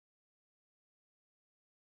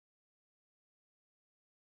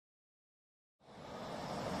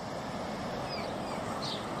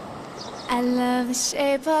I love the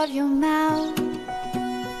shape of your mouth.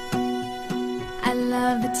 I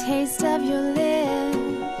love the taste of your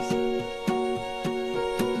lips.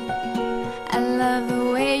 I love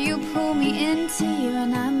the way you pull me into you,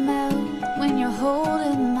 and I melt when you're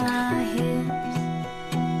holding my hips.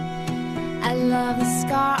 I love the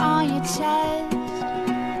scar on your chest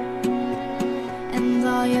and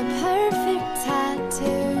all your perfect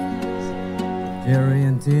tattoos. Gerry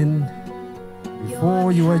and Tin,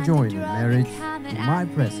 before you are joined in marriage, in my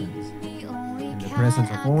presence, in the presence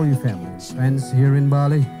of all your family and friends here in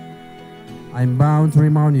Bali, I am bound to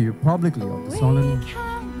remind you publicly of the solemn,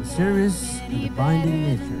 the serious, and the binding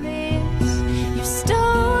nature. You've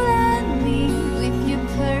stolen me with your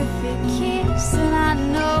perfect kiss, and I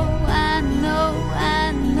know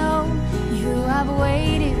you I've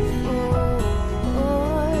waited for.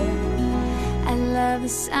 I love the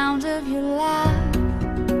sound of your laugh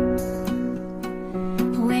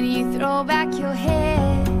when you throw back your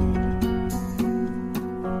head.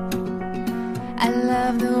 I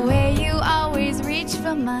love the way you always reach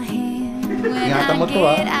for my hand when Ingatan mo I to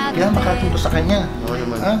get out Kaya of makatulong bed. sa kanya. Oo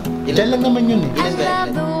naman. Ha? Ilan lang naman yun eh. I love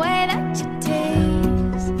the way that you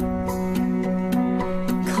taste.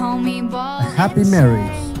 Call me ball. A happy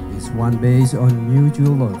marriage is one based on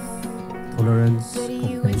mutual love, tolerance,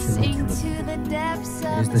 compassion, and truth.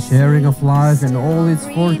 It is the sharing of life and all its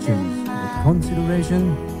fortunes with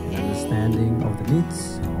consideration and understanding of the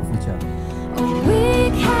needs of each other.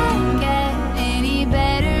 We can't get any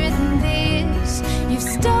better than this. You've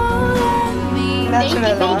stolen me.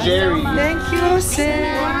 Hello, Gerry. Thank you, sis.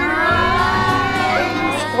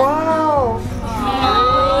 Wow.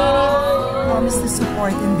 I promise to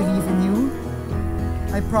support and believe in you.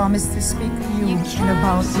 I promise to speak to you and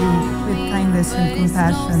about you with kindness and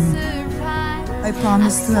compassion. I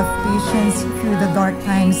promise to have patience through the dark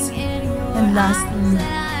times. And lastly,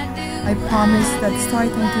 I promise that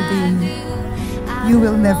starting today, you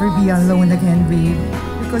will never be alone again, babe.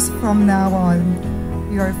 Because from now on,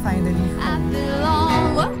 you are finally home.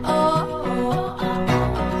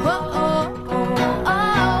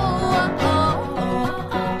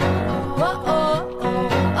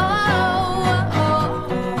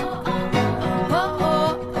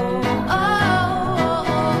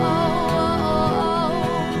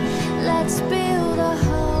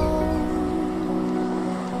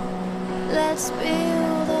 Let's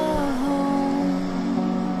build a home.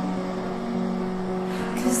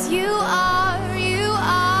 'Cause you are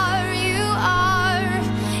home,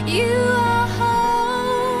 you are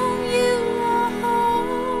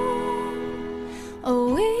home.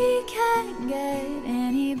 Oh, we can't get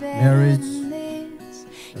any better Marriage, than this.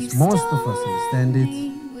 as most of us understand it,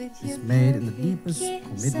 is made in the deepest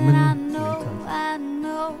commitment to eternity.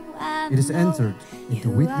 It is entered into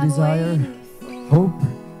with desire, hope,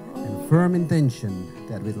 and firm intention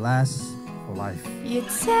that will last for life. You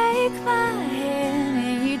take my hand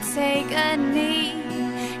and you take a knee,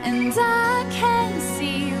 and I can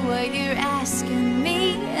see what you're asking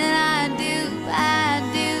me, and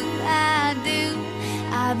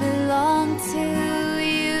I belong to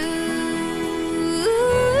you.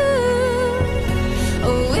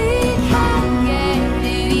 Oh, we can't get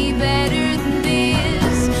any better than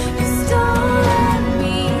this. You stolen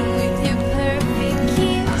me with your perfect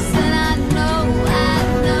kiss, and I know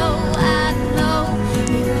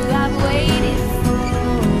you I've waited for.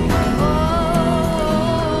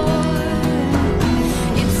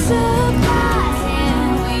 You took my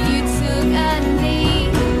hand when you took a knee,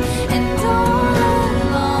 and all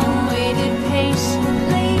along waited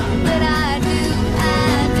patiently. But I belong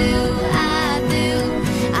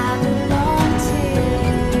to you.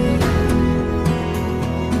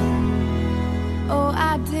 Oh,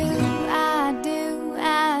 I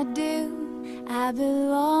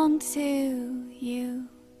belong to you.